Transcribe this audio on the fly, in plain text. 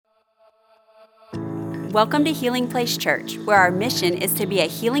Welcome to Healing Place Church, where our mission is to be a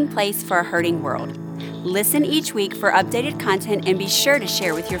healing place for a hurting world. Listen each week for updated content and be sure to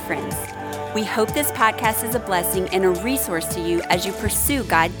share with your friends. We hope this podcast is a blessing and a resource to you as you pursue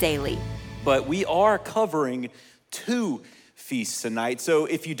God daily. But we are covering 2 feasts tonight. So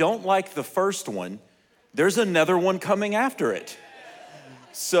if you don't like the first one, there's another one coming after it.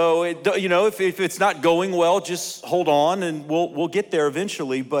 So, if it's not going well, just hold on and we'll get there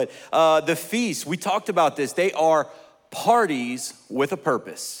eventually. But the feasts, we talked about this. They are parties with a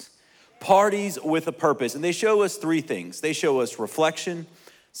purpose. Parties with a purpose. And they show us 3 things. They show us reflection,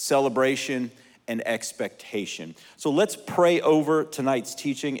 celebration, and expectation. So let's pray over tonight's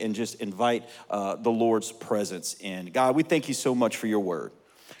teaching and just invite the Lord's presence in. God, we thank you so much for your word.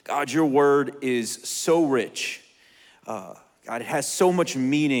 God, your word is so rich. God, it has so much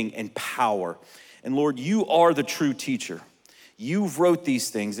meaning and power. And Lord, you are the true teacher. You wrote these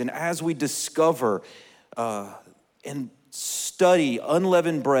things. And as we discover and study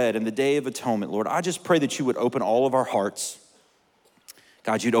unleavened bread and the Day of Atonement, Lord, I just pray that you would open all of our hearts.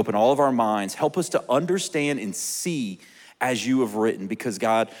 God, you'd open all of our minds. Help us to understand and see as you have written. Because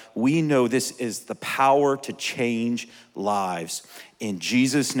God, we know this is the power to change lives. In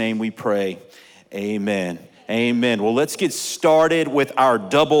Jesus' name we pray, amen. Amen. Well, let's get started with our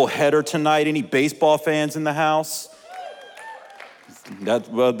double header tonight. Any baseball fans in the house?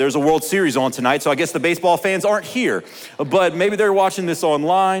 There's a World Series on tonight, so I guess the baseball fans aren't here. But maybe they're watching this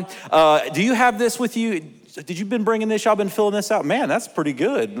online. Do you have this with you? Did you been bringing this? Y'all been filling this out? Man, that's pretty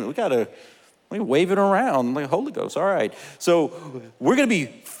good. We wave it around like Holy Ghost. All right. So we're going to be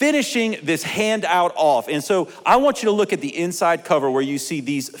finishing this handout off. And so I want you to look at the inside cover where you see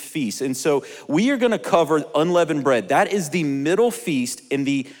these feasts. And so we are going to cover unleavened bread. That is the middle feast in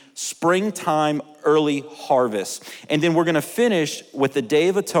the springtime early harvest. And then we're going to finish with the Day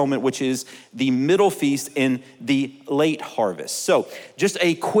of Atonement, which is the middle feast in the late harvest. So just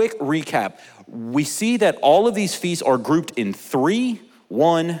a quick recap. We see that all of these feasts are grouped in 3,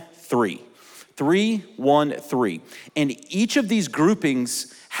 1, 3. 3, 1, 3. And each of these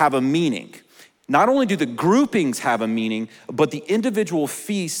groupings have a meaning. Not only do the groupings have a meaning, but the individual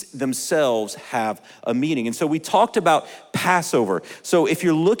feasts themselves have a meaning. And so we talked about Passover. So if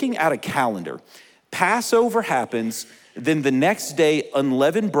you're looking at a calendar, Passover happens, then the next day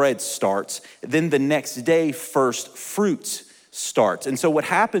unleavened bread starts, then the next day first fruits starts. And so what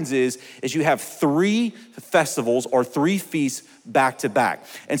happens is you have 3 festivals or 3 feasts back to back.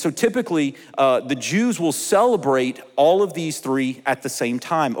 And so typically the Jews will celebrate all of these 3 at the same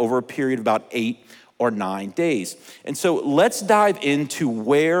time over a period of about 8 or 9 days. And so let's dive into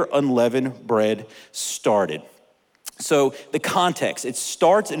where unleavened bread started. So the context, it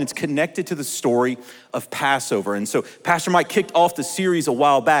starts and it's connected to the story of Passover. And so Pastor Mike kicked off the series a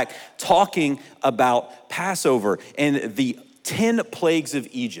while back talking about Passover and the 10 plagues of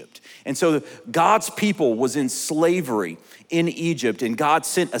Egypt. And so God's people was in slavery in Egypt, and God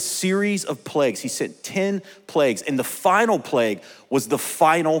sent a series of plagues. He sent 10 plagues, and the final plague was the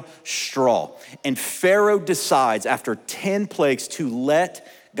final straw. And Pharaoh decides after 10 plagues to let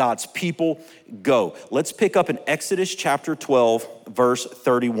God's people go. Let's pick up in Exodus chapter 12, verse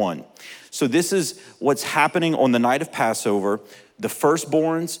 31. So this is what's happening on the night of Passover. The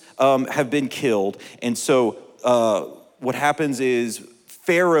firstborns have been killed, and so what happens is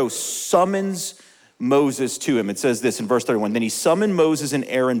Pharaoh summons Moses to him. It says this in verse 31. Then he summoned Moses and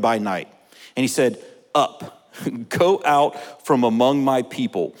Aaron by night. And he said, up, go out from among my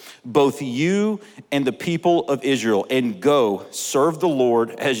people, both you and the people of Israel, and go serve the Lord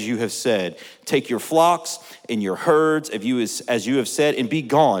as you have said. Take your flocks and your herds as you have said, and be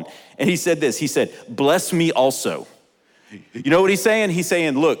gone. And he said this, he said, bless me also. You know what he's saying? He's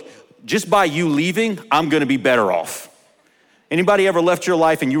saying, look, just by you leaving, I'm gonna be better off. Anybody ever left your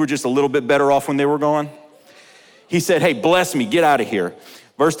life and you were just a little bit better off when they were gone? He said, hey, bless me, get out of here.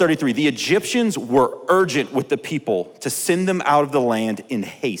 Verse 33, the Egyptians were urgent with the people to send them out of the land in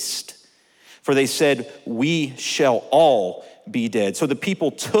haste. For they said, we shall all be dead. So the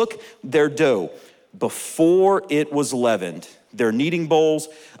people took their dough before it was leavened, their kneading bowls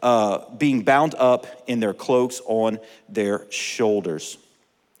being bound up in their cloaks on their shoulders.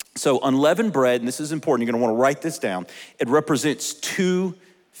 So unleavened bread, and this is important, you're gonna wanna write this down. It represents 2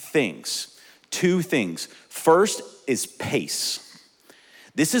 things. 2 things. First is pace.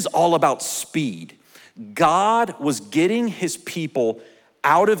 This is all about speed. God was getting his people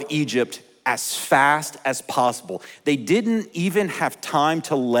out of Egypt as fast as possible. They didn't even have time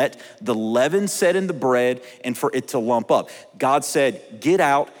to let the leaven set in the bread and for it to lump up. God said, get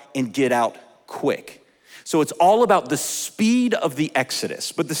out and get out quick. So it's all about the speed of the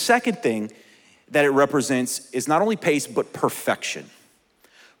Exodus. But the second thing that it represents is not only pace, but perfection.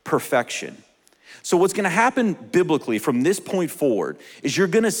 Perfection. So what's gonna happen biblically from this point forward is you're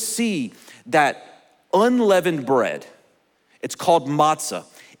gonna see that unleavened bread, it's called matzah.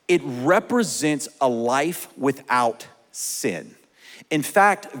 It represents a life without sin. In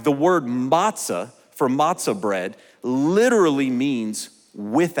fact, the word matzah for matzah bread literally means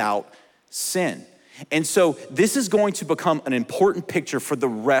without sin. And so this is going to become an important picture for the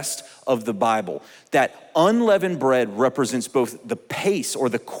rest of the Bible, that unleavened bread represents both the pace or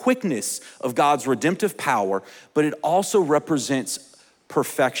the quickness of God's redemptive power, but it also represents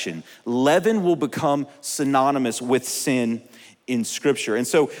perfection. Leaven will become synonymous with sin in Scripture. And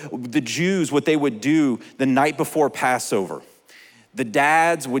so the Jews, what they would do the night before Passover, the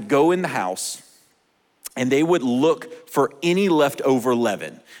dads would go in the house and they would look for any leftover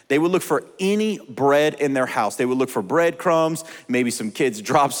leaven. They would look for any bread in their house. They would look for breadcrumbs. Maybe some kids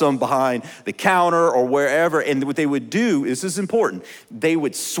drop some behind the counter or wherever. And what they would do, this is important, they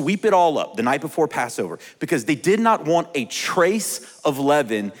would sweep it all up the night before Passover because they did not want a trace of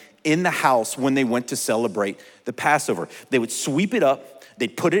leaven in the house when they went to celebrate the Passover. They would sweep it up,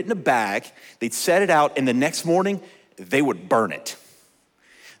 they'd put it in a bag, they'd set it out, and the next morning, they would burn it.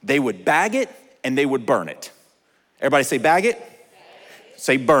 They would bag it, and they would burn it. Everybody say bag it?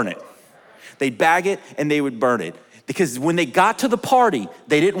 Say burn it. They'd bag it and they would burn it. Because when they got to the party,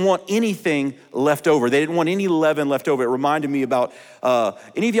 they didn't want anything left over. They didn't want any leaven left over. It reminded me about,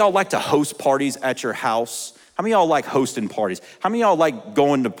 any of y'all like to host parties at your house? How many of y'all like hosting parties? How many of y'all like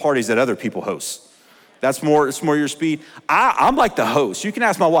going to parties that other people host? It's more your speed. I'm like the host. You can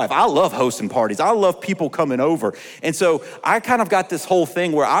ask my wife. I love hosting parties. I love people coming over. And so I kind of got this whole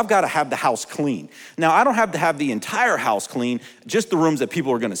thing where I've got to have the house clean. Now, I don't have to have the entire house clean, just the rooms that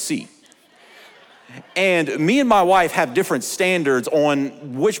people are going to see. And me and my wife have different standards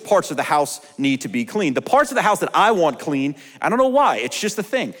on which parts of the house need to be clean. The parts of the house that I want clean, I don't know why, it's just a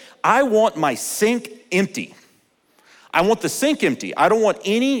thing. I want my sink empty. I want the sink empty. I don't want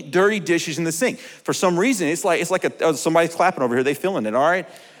any dirty dishes in the sink. For some reason, it's like somebody's clapping over here. They feeling it, all right?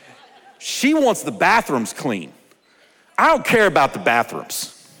 She wants the bathrooms clean. I don't care about the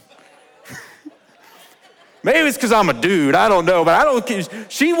bathrooms. Maybe it's because I'm a dude. I don't know, but I don't care.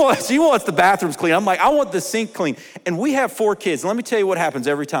 She wants the bathrooms clean. I'm like, I want the sink clean. And we have 4 kids. Let me tell you what happens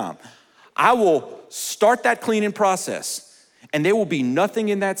every time. I will start that cleaning process, and there will be nothing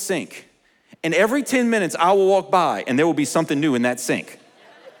in that sink. And every 10 minutes, I will walk by and there will be something new in that sink.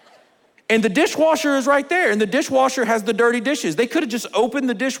 And the dishwasher is right there, and the dishwasher has the dirty dishes. They could have just opened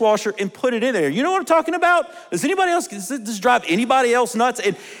the dishwasher and put it in there. You know what I'm talking about? Does this drive anybody else nuts?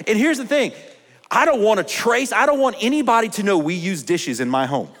 And here's the thing. I don't want anybody to know we use dishes in my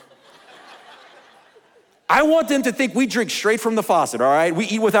home. I want them to think we drink straight from the faucet, all right? We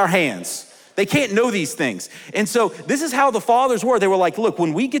eat with our hands. They can't know these things. And so this is how the fathers were. They were like, look,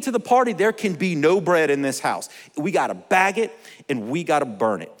 when we get to the party, there can be no bread in this house. We got to bag it and we got to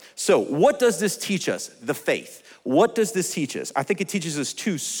burn it. So what does this teach us? The faith. What does this teach us? I think it teaches us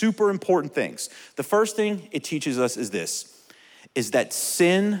 2 super important things. The first thing it teaches us is this, is that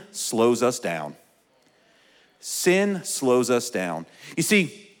sin slows us down. Sin slows us down. You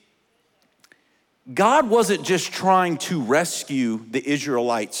see, God wasn't just trying to rescue the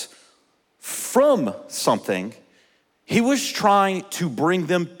Israelites from something, he was trying to bring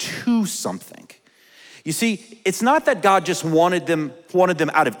them to something. You see, it's not that God just wanted them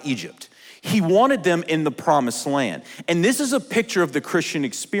out of Egypt. He wanted them in the promised land. And this is a picture of the Christian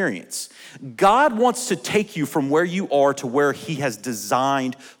experience. God wants to take you from where you are to where he has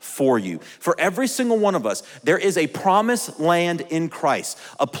designed for you. For every single one of us, there is a promised land in Christ,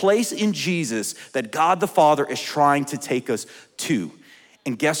 a place in Jesus that God the Father is trying to take us to.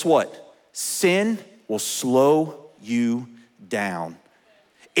 And guess what? Sin will slow you down.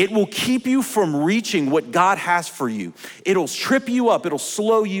 It will keep you from reaching what God has for you. It'll trip you up. It'll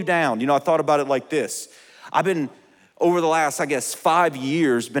slow you down. You know, I thought about it like this. I've been, over the last, 5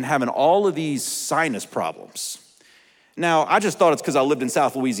 years, been having all of these sinus problems. Now, I just thought it's because I lived in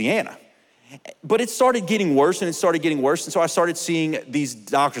South Louisiana. But it started getting worse, and it started getting worse. And so I started seeing these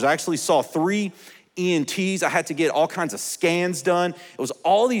doctors. I actually saw 3 ENTs. I had to get all kinds of scans done. It was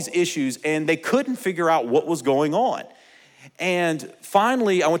all these issues, and they couldn't figure out what was going on. And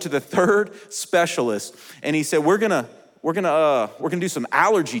finally, I went to the 3rd specialist, and he said, we're gonna do some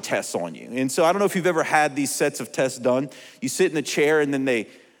allergy tests on you. And so I don't know if you've ever had these sets of tests done. You sit in the chair, and then they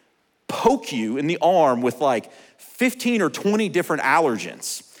poke you in the arm with like 15 or 20 different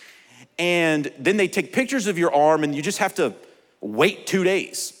allergens. And then they take pictures of your arm, and you just have to wait 2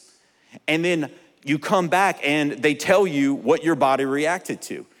 days. And then you come back and they tell you what your body reacted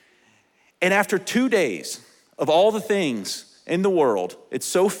to. And after 2 days of all the things in the world, it's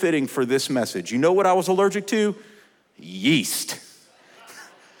so fitting for this message. You know what I was allergic to? Yeast.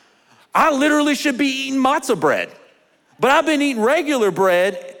 I literally should be eating matzah bread, but I've been eating regular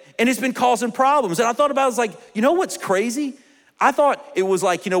bread and it's been causing problems. And I thought about it, I was like, you know what's crazy? I thought it was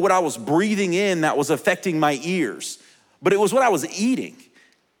like, what I was breathing in that was affecting my ears, but it was what I was eating.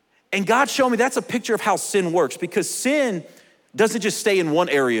 And God showed me that's a picture of how sin works, because sin doesn't just stay in one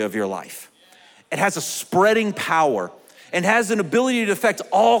area of your life. It has a spreading power and has an ability to affect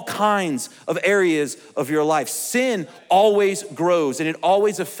all kinds of areas of your life. Sin always grows and it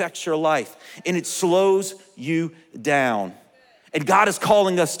always affects your life and it slows you down. And God is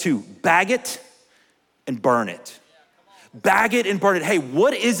calling us to bag it and burn it. Bag it and burn it. Hey,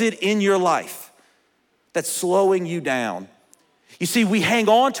 what is it in your life that's slowing you down? You see, we hang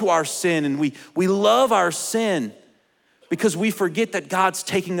on to our sin and we love our sin because we forget that God's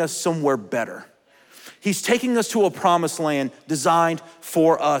taking us somewhere better. He's taking us to a promised land designed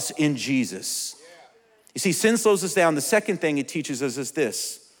for us in Jesus. You see, sin slows us down. The second thing it teaches us is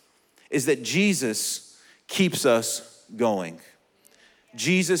this, is that Jesus keeps us going.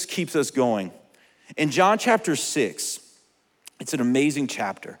 Jesus keeps us going. In John chapter 6, it's an amazing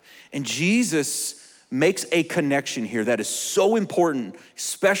chapter. And Jesus makes a connection here that is so important,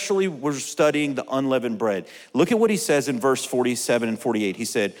 especially we're studying the unleavened bread. Look at what he says in verse 47 and 48. He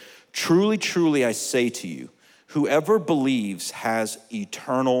said, "Truly, truly, I say to you, whoever believes has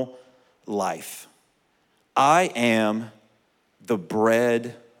eternal life. I am the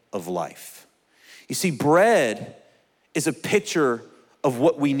bread of life." You see, bread is a picture of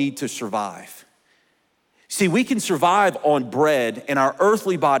what we need to survive. See, we can survive on bread and our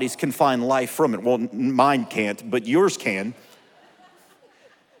earthly bodies can find life from it. Well, mine can't, but yours can.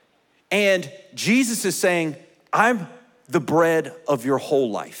 And Jesus is saying, I'm the bread of your whole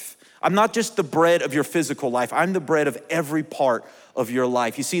life. I'm not just the bread of your physical life. I'm the bread of every part of your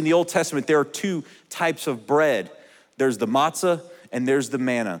life. You see, in the Old Testament, there are two types of bread. There's the matzah and there's the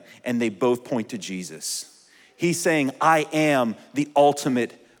manna, and they both point to Jesus. He's saying, I am the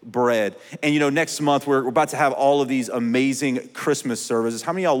ultimate bread. And next month, we're about to have all of these amazing Christmas services.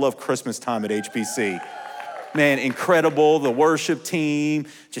 How many of y'all love Christmas time at HBC? Man, incredible. The worship team,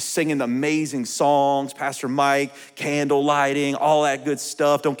 just singing the amazing songs. Pastor Mike, candle lighting, all that good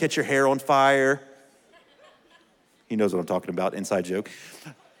stuff. Don't catch your hair on fire. He knows what I'm talking about, inside joke.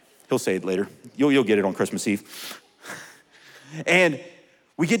 He'll say it later. You'll get it on Christmas Eve. And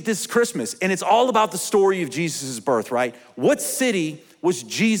we get this Christmas, and it's all about the story of Jesus' birth, right? What city was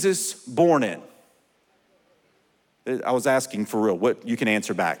Jesus born in? I was asking for real. What you can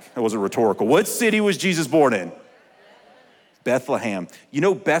answer back. It wasn't rhetorical. What city was Jesus born in? Bethlehem.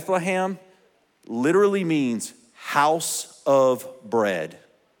 Bethlehem literally means house of bread.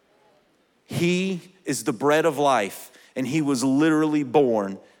 He is the bread of life, and he was literally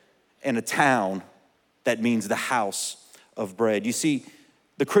born in a town that means the house of bread. You see,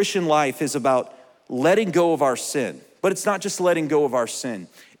 the Christian life is about letting go of our sin, but it's not just letting go of our sin.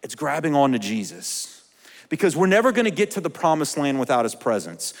 It's grabbing onto Jesus. Because we're never gonna get to the promised land without his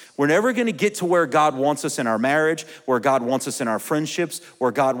presence. We're never gonna get to where God wants us in our marriage, where God wants us in our friendships,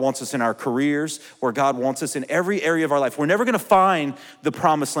 where God wants us in our careers, where God wants us in every area of our life. We're never gonna find the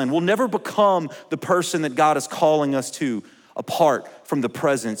promised land. We'll never become the person that God is calling us to apart from the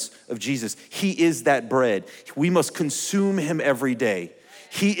presence of Jesus. He is that bread. We must consume him every day.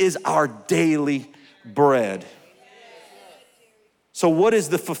 He is our daily bread. So what is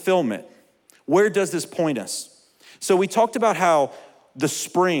the fulfillment? Where does this point us? So we talked about how the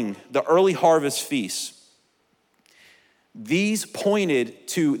spring, the early harvest feasts, these pointed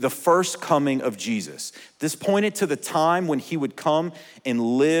to the first coming of Jesus. This pointed to the time when he would come and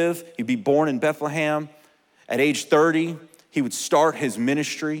live. He'd be born in Bethlehem. At age 30, he would start his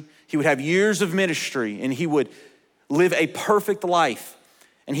ministry. He would have years of ministry, and he would live a perfect life,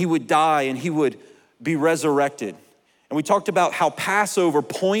 and he would die, and he would be resurrected. And we talked about how Passover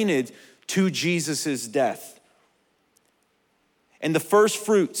pointed to Jesus' death. And the first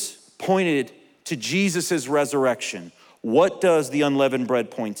fruits pointed to Jesus' resurrection. What does the unleavened bread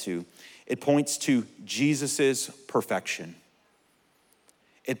point to? It points to Jesus' perfection.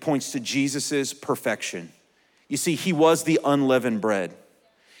 It points to Jesus' perfection. You see, he was the unleavened bread.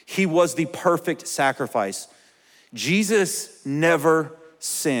 He was the perfect sacrifice. Jesus never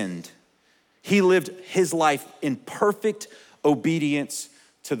sinned. He lived his life in perfect obedience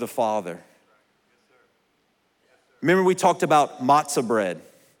to the Father. Remember we talked about matzah bread.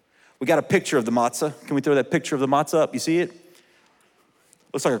 We got a picture of the matzah. Can we throw that picture of the matzah up? You see it?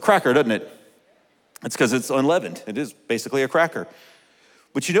 Looks like a cracker, doesn't it? It's because it's unleavened. It is basically a cracker.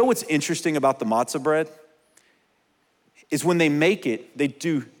 But you know what's interesting about the matzah bread? Is when they make it, they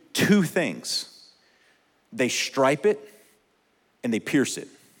do two things. They stripe it and they pierce it.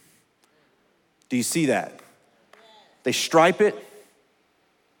 Do you see that? They stripe it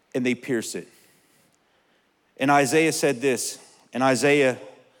and they pierce it. And Isaiah said this, in Isaiah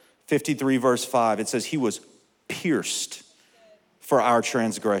 53 verse 5, it says, he was pierced for our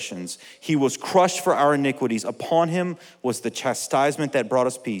transgressions. He was crushed for our iniquities. Upon him was the chastisement that brought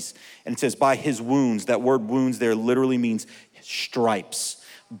us peace. And it says, by his wounds, that word wounds there literally means stripes.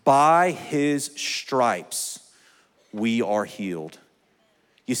 By his stripes, we are healed.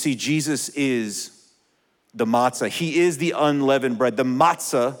 You see, Jesus is the matzah. He is the unleavened bread. The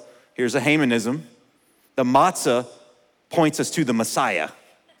matzah, here's a Hamanism, the matzah points us to the Messiah.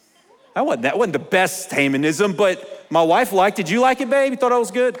 That wasn't the best Hamonism, but my wife liked it. Did you like it, babe? You thought I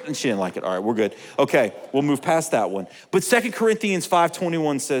was good? And she didn't like it. All right, we're good. Okay, we'll move past that one. But 2 Corinthians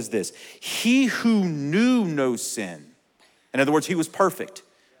 5:21 says this, he who knew no sin, in other words, he was perfect,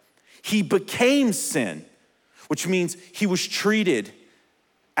 he became sin, which means he was treated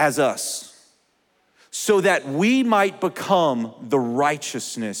as us, so that we might become the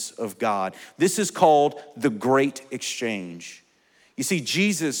righteousness of God. This is called the great exchange. You see,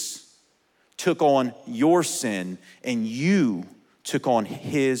 Jesus took on your sin and you took on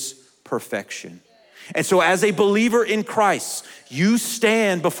his perfection. And so as a believer in Christ, you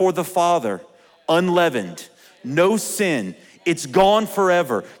stand before the Father unleavened, no sin. It's gone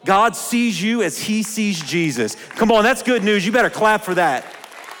forever. God sees you as he sees Jesus. Come on, that's good news. You better clap for that.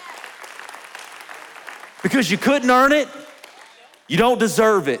 Because you couldn't earn it, you don't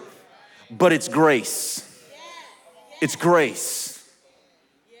deserve it, but it's grace. It's grace.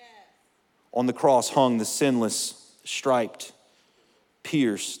 On the cross hung the sinless, striped,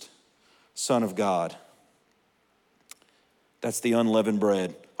 pierced Son of God. That's the unleavened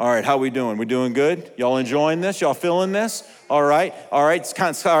bread. All right, how we doing? We doing good? Y'all enjoying this? Y'all feeling this? All right. It's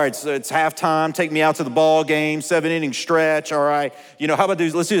it's halftime. Take me out to the ball game. 7-inning stretch. All right. You know, how about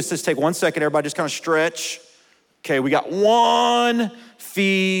this? Let's do this. Let's take 1 second. Everybody just kind of stretch. Okay, we got one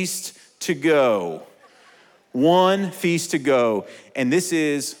feast to go. One feast to go. And this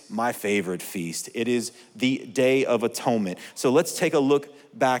is my favorite feast. It is the Day of Atonement. So let's take a look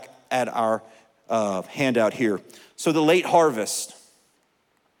back at our handout here. So the late harvest.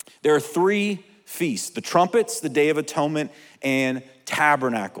 There are 3 feasts, the trumpets, the Day of Atonement, and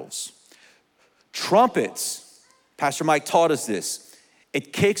tabernacles. Trumpets, Pastor Mike taught us this,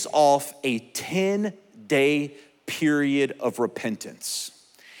 it kicks off a 10-day period of repentance.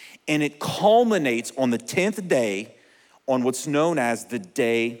 And it culminates on the 10th day on what's known as the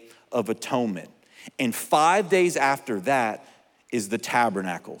Day of Atonement. And 5 days after that is the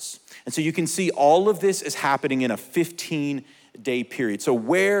tabernacles. And so you can see all of this is happening in a 15-day period. So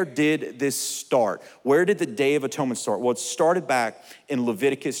where did this start? Where did the Day of Atonement start? Well, it started back in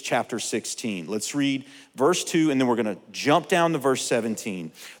Leviticus chapter 16. Let's read verse 2, and then we're gonna jump down to verse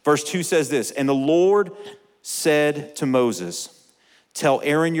 17. Verse 2 says this, and the Lord said to Moses, tell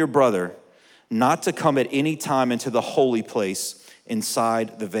Aaron your brother not to come at any time into the holy place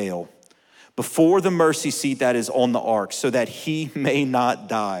inside the veil, before the mercy seat that is on the ark, so that he may not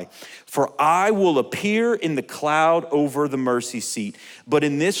die. For I will appear in the cloud over the mercy seat. But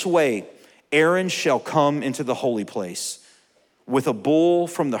in this way, Aaron shall come into the holy place with a bull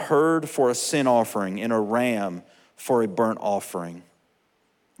from the herd for a sin offering and a ram for a burnt offering.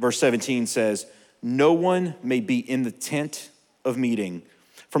 Verse 17 says, no one may be in the tent of meeting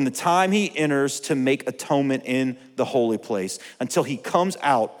from the time he enters to make atonement in the holy place until he comes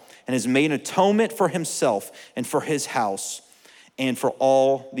out and has made atonement for himself and for his house and for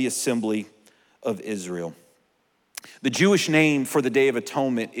all the assembly of Israel. The Jewish name for the Day of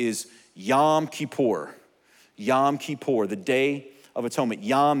Atonement is Yom Kippur. Yom Kippur, the Day of Atonement.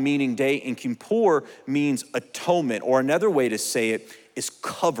 Yom meaning day, and Kippur means atonement, or another way to say it is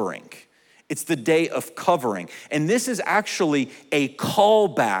covering. It's the day of covering. And this is actually a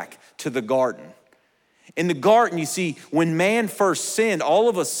callback to the garden. In the garden, you see, when man first sinned, all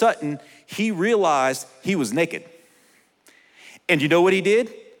of a sudden, he realized he was naked. And you know what he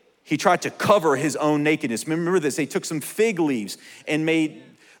did? He tried to cover his own nakedness. Remember this, they took some fig leaves and made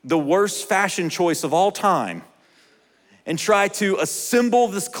the worst fashion choice of all time and tried to assemble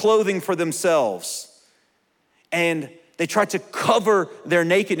this clothing for themselves. And they tried to cover their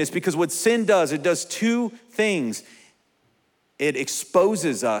nakedness, because what sin does, it does 2 things. It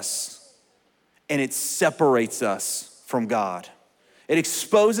exposes us and it separates us from God. It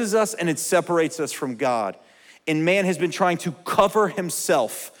exposes us and it separates us from God. And man has been trying to cover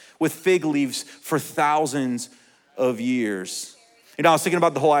himself with fig leaves for thousands of years. You know, I was thinking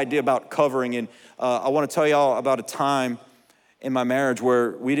about the whole idea about covering, and I want to tell y'all about a time in my marriage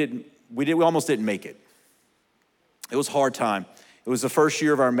where we almost didn't make it. It was a hard time. It was the first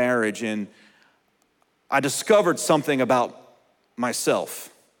year of our marriage, and I discovered something about myself.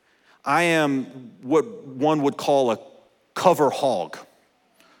 I am what one would call a cover hog,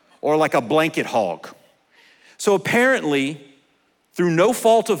 or like a blanket hog. So apparently, through no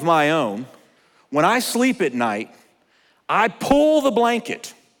fault of my own, when I sleep at night, I pull the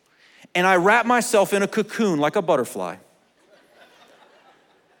blanket and I wrap myself in a cocoon like a butterfly.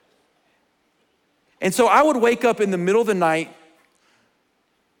 And so I would wake up in the middle of the night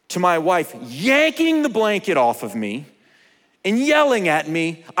to my wife yanking the blanket off of me and yelling at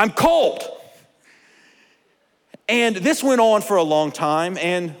me, "I'm cold." And this went on for a long time,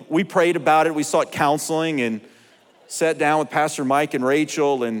 and we prayed about it. We sought counseling and sat down with Pastor Mike and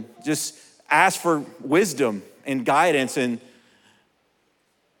Rachel and just asked for wisdom and guidance. And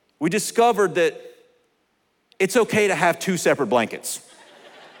we discovered that it's okay to have two separate blankets.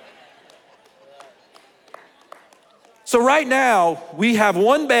 So right now, we have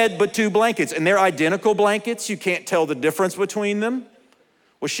one bed but two blankets, and they're identical blankets. You can't tell the difference between them.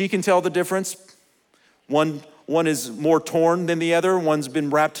 Well, she can tell the difference. One is more torn than the other. One's been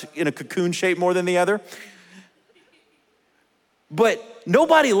wrapped in a cocoon shape more than the other. But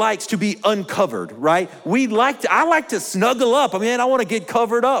nobody likes to be uncovered, right? I like to snuggle up. I mean, I want to get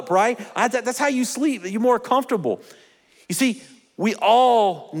covered up, right? That's how you sleep. You're more comfortable. You see, we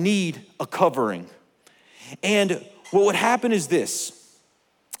all need a covering. And what would happen is this.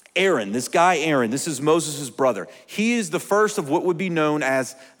 Aaron, this is Moses' brother. He is the first of what would be known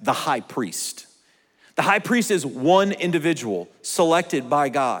as the high priest. The high priest is one individual selected by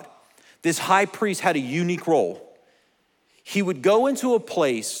God. This high priest had a unique role. He would go into a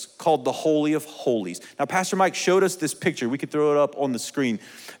place called the Holy of Holies. Now, Pastor Mike showed us this picture. We could throw it up on the screen.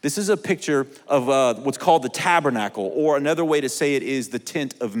 This is a picture of what's called the tabernacle, or another way to say it is the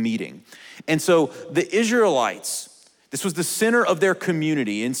tent of meeting. And so the Israelites, this was the center of their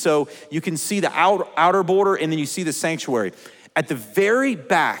community. And so you can see the outer border, and then you see the sanctuary. At the very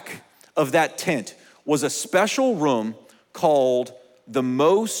back of that tent was a special room called the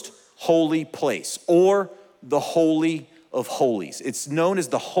Most Holy Place, or the Holy of Holies. It's known as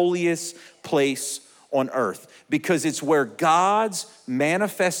the holiest place on earth because it's where God's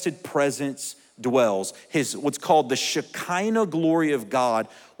manifested presence dwells. What's called the Shekinah glory of God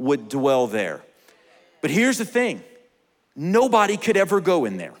would dwell there. But here's the thing. Nobody could ever go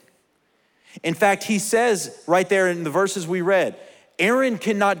in there. In fact, he says right there in the verses we read, Aaron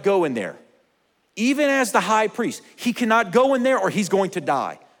cannot go in there. Even as the high priest, he cannot go in there or he's going to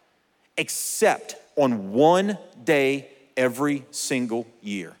die, except on one day every single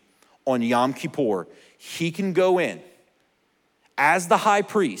year. On Yom Kippur, he can go in as the high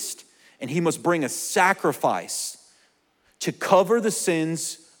priest, and he must bring a sacrifice to cover the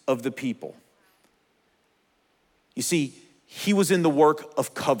sins of the people. You see, he was in the work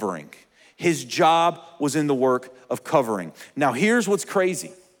of covering. His job was in the work of covering. Now, here's what's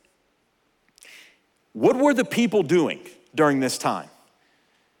crazy. What were the people doing during this time?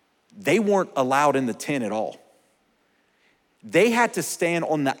 They weren't allowed in the tent at all. They had to stand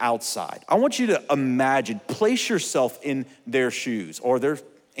on the outside. I want you to imagine, place yourself in their shoes or their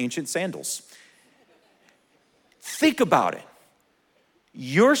ancient sandals. Think about it.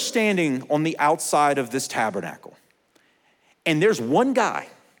 You're standing on the outside of this tabernacle, and there's one guy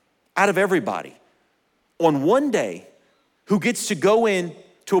out of everybody on one day who gets to go in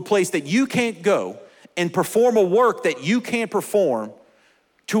to a place that you can't go and perform a work that you can't perform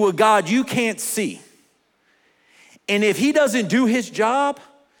to a God you can't see. And if he doesn't do his job,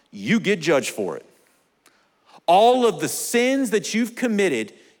 you get judged for it. All of the sins that you've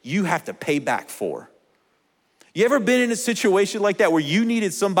committed, you have to pay back for. You ever been in a situation like that where you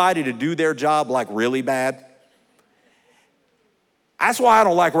needed somebody to do their job like really bad? That's why I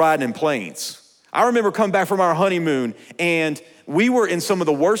don't like riding in planes. I remember coming back from our honeymoon and we were in some of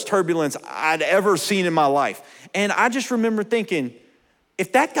the worst turbulence I'd ever seen in my life. And I just remember thinking,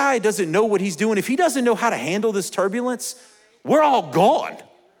 if that guy doesn't know what he's doing, if he doesn't know how to handle this turbulence, we're all gone.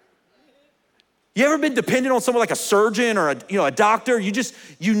 You ever been dependent on someone like a surgeon or a doctor?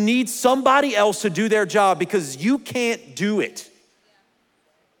 You need somebody else to do their job because you can't do it.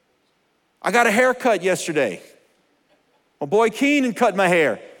 I got a haircut yesterday. My boy Keenan cut my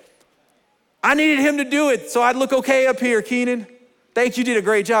hair. I needed him to do it so I'd look okay up here, Keenan. Thanks, you did a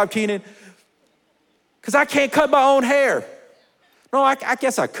great job, Keenan. Because I can't cut my own hair. No, I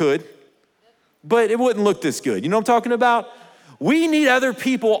guess I could, but it wouldn't look this good. You know what I'm talking about? We need other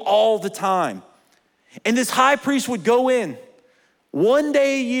people all the time. And this high priest would go in One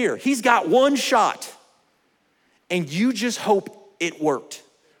day a year. He's got one shot. And you just hope it worked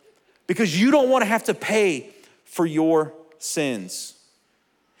because you don't want to have to pay for your sins.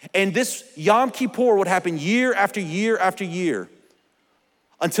 And this Yom Kippur would happen year after year after year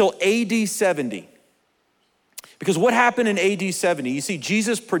until AD 70. Because what happened in AD 70? You see,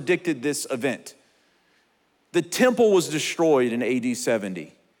 Jesus predicted this event. The temple was destroyed in AD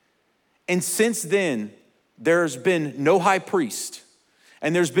 70. And since then, there's been no high priest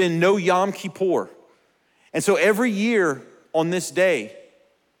and there's been no Yom Kippur. And so every year on this day,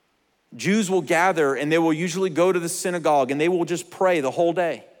 Jews will gather and they will usually go to the synagogue and they will just pray the whole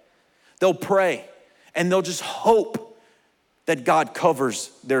day. They'll pray and they'll just hope that God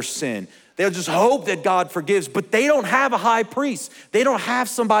covers their sin. They'll just hope that God forgives, but they don't have a high priest. They don't have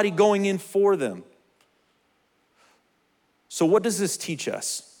somebody going in for them. So what does this teach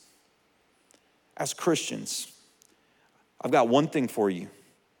us? As Christians, I've got one thing for you,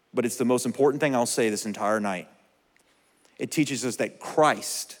 but it's the most important thing I'll say this entire night. It teaches us that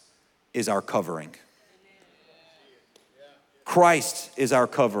Christ is our covering. Christ is our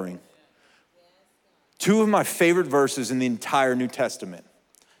covering. Two of my favorite verses in the entire New Testament.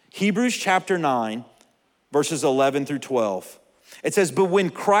 Hebrews chapter 9, verses 11 through 12. It says, but when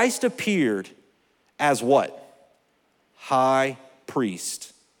Christ appeared as what? High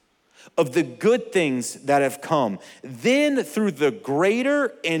priest of the good things that have come, then through the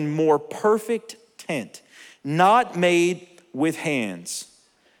greater and more perfect tent, not made with hands,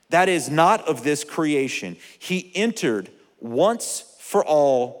 that is not of this creation, he entered once for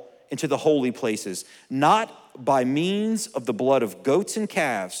all into the holy places, not by means of the blood of goats and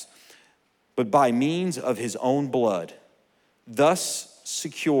calves, but by means of his own blood, thus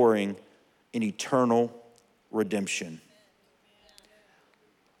securing an eternal redemption.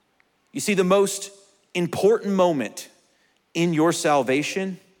 You see, the most important moment in your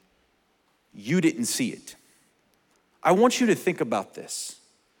salvation, you didn't see it. I want you to think about this.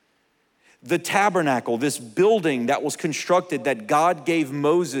 The tabernacle, this building that was constructed that God gave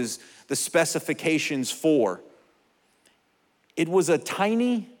Moses the specifications for, it was a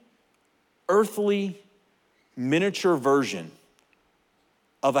tiny, earthly, miniature version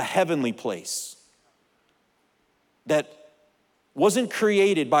of a heavenly place that wasn't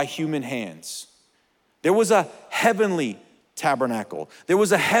created by human hands. There was a heavenly tabernacle. There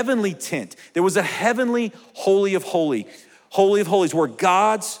was a heavenly tent. There was a heavenly holy of holies, where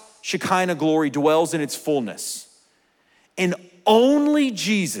God's Shekinah glory dwells in its fullness. And only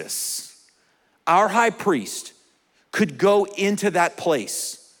Jesus, our high priest, could go into that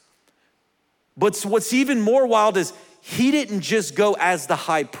place. But what's even more wild is he didn't just go as the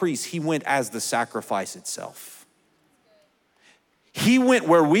high priest, he went as the sacrifice itself. He went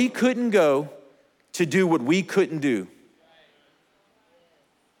where we couldn't go to do what we couldn't do.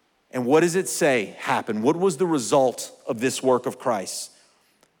 And what does it say happened? What was the result of this work of Christ?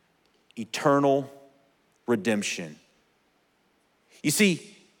 Eternal redemption. You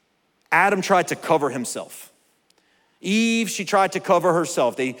see, Adam tried to cover himself. Eve, she tried to cover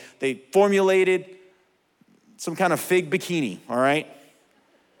herself. They formulated some kind of fig bikini, all right?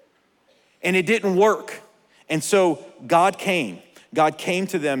 And it didn't work. And so God came. God came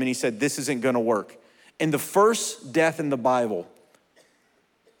to them and he said, this isn't gonna work. And the first death in the Bible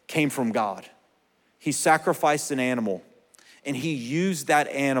came from God. He sacrificed an animal and he used that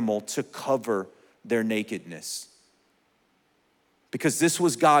animal to cover their nakedness. Because this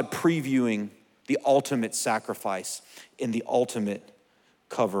was God previewing the ultimate sacrifice and the ultimate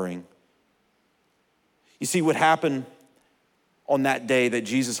covering. You see what happened on that day that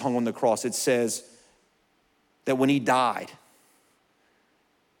Jesus hung on the cross? It says that when he died,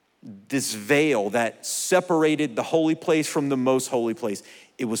 this veil that separated the holy place from the most holy place,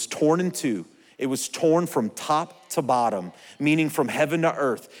 it was torn in two. It was torn from top to bottom, meaning from heaven to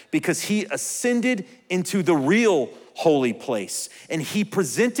earth, because he ascended into the real holy place and he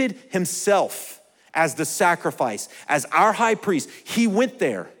presented himself as the sacrifice, as our high priest. He went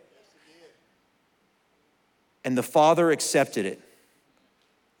there and the Father accepted it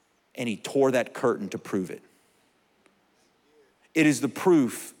and he tore that curtain to prove it. It is the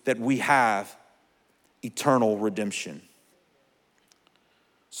proof that we have eternal redemption.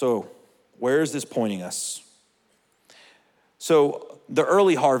 So, where is this pointing us? So, the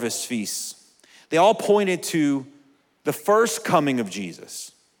early harvest feasts, they all pointed to the first coming of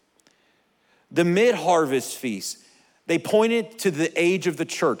Jesus. The mid-harvest feasts, they pointed to the age of the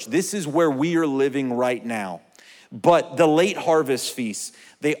church. This is where we are living right now. But the late harvest feasts,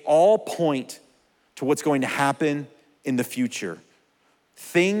 they all point to what's going to happen in the future.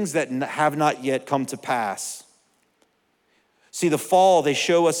 Things that have not yet come to pass. See, the fall, they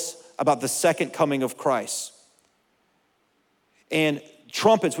show us about the second coming of Christ. And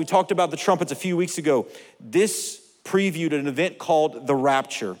trumpets, we talked about the trumpets a few weeks ago. This previewed an event called the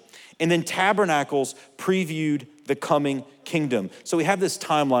rapture. And then tabernacles previewed the coming kingdom. So we have this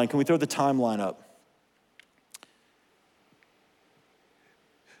timeline. Can we throw the timeline up?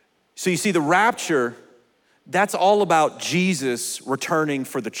 So you see, the rapture, that's all about Jesus returning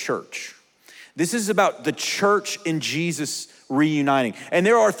for the church. This is about the church and Jesus reuniting. And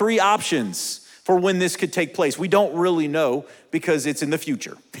there are three options for when this could take place. We don't really know because it's in the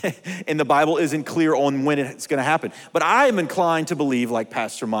future. And the Bible isn't clear on when it's gonna happen. But I am inclined to believe, like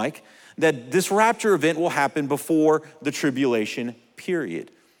Pastor Mike, that this rapture event will happen before the tribulation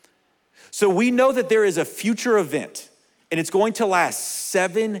period. So we know that there is a future event, and it's going to last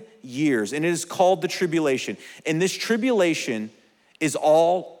 7 years, and it is called the tribulation. And this tribulation is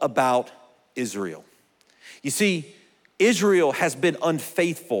all about Israel. You see, Israel has been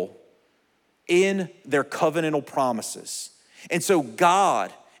unfaithful in their covenantal promises. And so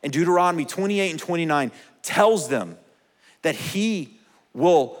God, in Deuteronomy 28 and 29, tells them that he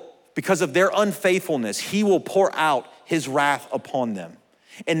will, because of their unfaithfulness, he will pour out his wrath upon them.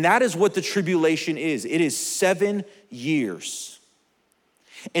 And that is what the tribulation is. It is 7 years.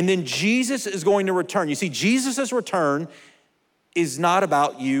 And then Jesus is going to return. You see, Jesus' return is not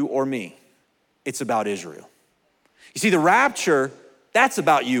about you or me. It's about Israel. You see, the rapture, that's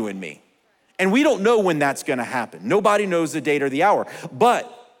about you and me. And we don't know when that's gonna happen. Nobody knows the date or the hour.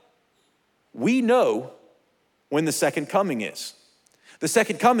 But we know when the second coming is. The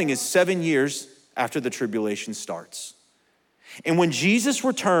second coming is 7 years after the tribulation starts. And when Jesus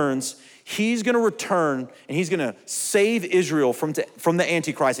returns, he's gonna return and he's gonna save Israel from the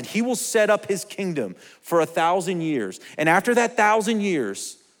Antichrist, and he will set up his kingdom for 1,000 years. And after that 1,000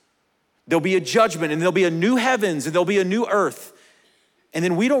 years, there'll be a judgment, and there'll be a new heavens, and there'll be a new earth. And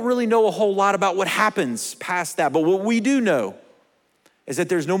then we don't really know a whole lot about what happens past that. But what we do know is that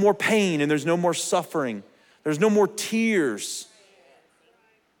there's no more pain, and there's no more suffering. There's no more tears.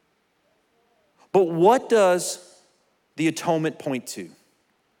 But what does the atonement point to?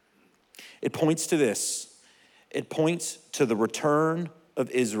 It points to this. It points to the return of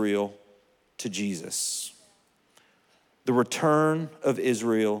Israel to Jesus. The return of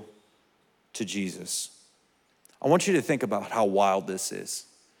Israel to Jesus. I want you to think about how wild this is.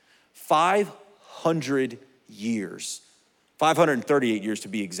 500 years, 538 years to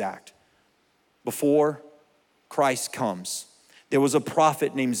be exact, before Christ comes, there was a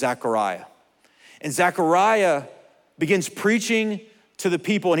prophet named Zechariah. And Zechariah begins preaching to the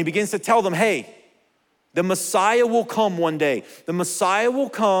people, and he begins to tell them, hey, the Messiah will come one day. The Messiah will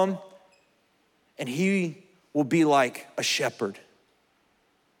come, and he will be like a shepherd.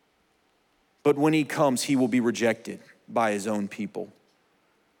 But when he comes, he will be rejected by his own people.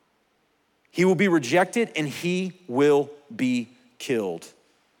 He will be rejected, and he will be killed.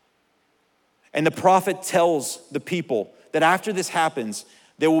 And the prophet tells the people that after this happens,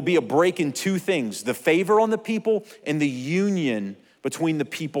 there will be a break in two things: the favor on the people and the union between the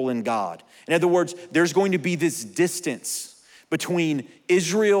people and God. In other words, there's going to be this distance between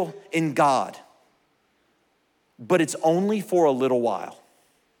Israel and God, but it's only for a little while.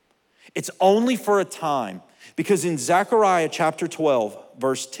 It's only for a time, because in Zechariah chapter 12,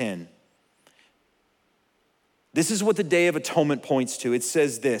 verse 10, this is what the Day of Atonement points to. It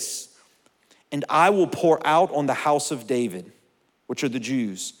says this: and I will pour out on the house of David, which are the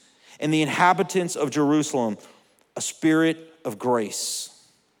Jews, and the inhabitants of Jerusalem, a spirit of grace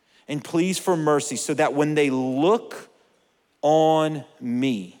and pleas for mercy, so that when they look on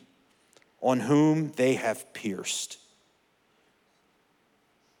me, on whom they have pierced,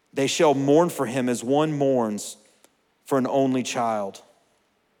 they shall mourn for him as one mourns for an only child,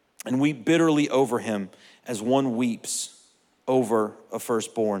 and weep bitterly over him as one weeps over a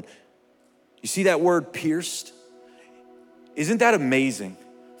firstborn. You see that word pierced? Isn't that amazing?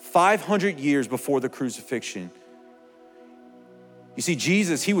 500 years before the crucifixion. You see,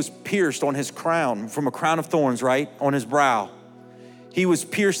 Jesus, he was pierced on his crown, from a crown of thorns, right? On his brow. He was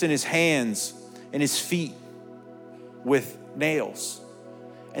pierced in his hands and his feet with nails.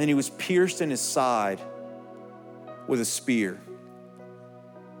 And then he was pierced in his side with a spear.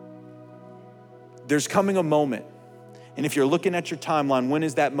 There's coming a moment, and if you're looking at your timeline, when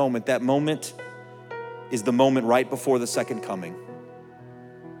is that moment? That moment is the moment right before the second coming.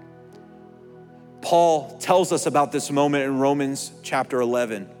 Paul tells us about this moment in Romans chapter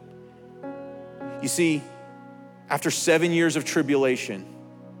 11. You see, after 7 years of tribulation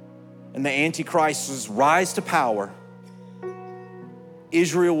and the Antichrist's rise to power,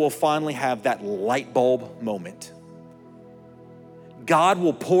 Israel will finally have that light bulb moment. God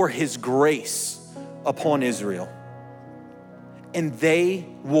will pour his grace upon Israel. And they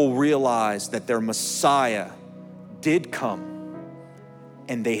will realize that their Messiah did come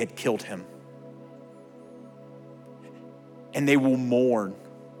and they had killed him. And they will mourn,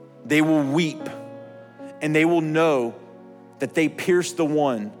 they will weep, and they will know that they pierced the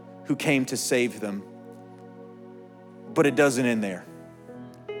one who came to save them. But it doesn't end there.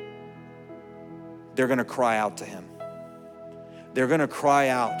 They're gonna cry out to him. They're gonna cry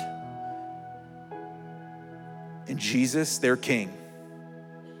out. And Jesus, their King,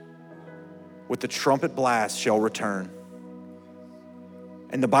 with the trumpet blast shall return.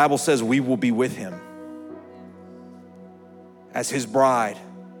 And the Bible says we will be with him as his bride.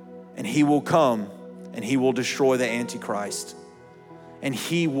 And he will come and he will destroy the Antichrist. And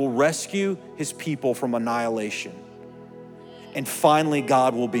he will rescue his people from annihilation. And finally,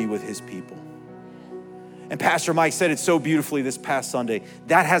 God will be with his people. And Pastor Mike said it so beautifully this past Sunday.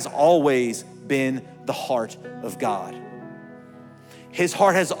 That has always been the heart of God. His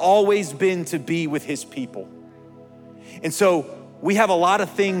heart has always been to be with his people. And so we have a lot of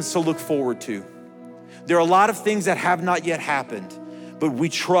things to look forward to. There are a lot of things that have not yet happened, but we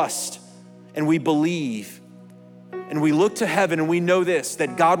trust and we believe and we look to heaven and we know this,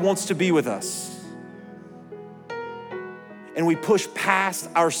 that God wants to be with us. And we push past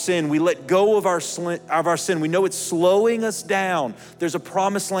our sin. We let go of our sin. We know it's slowing us down. There's a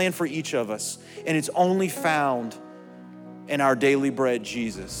promised land for each of us, and it's only found in our daily bread,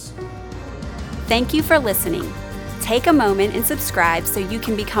 Jesus. Thank you for listening. Take a moment and subscribe so you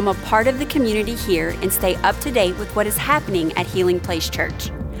can become a part of the community here and stay up to date with what is happening at Healing Place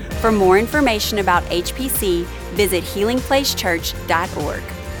Church. For more information about HPC, visit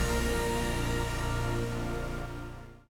healingplacechurch.org.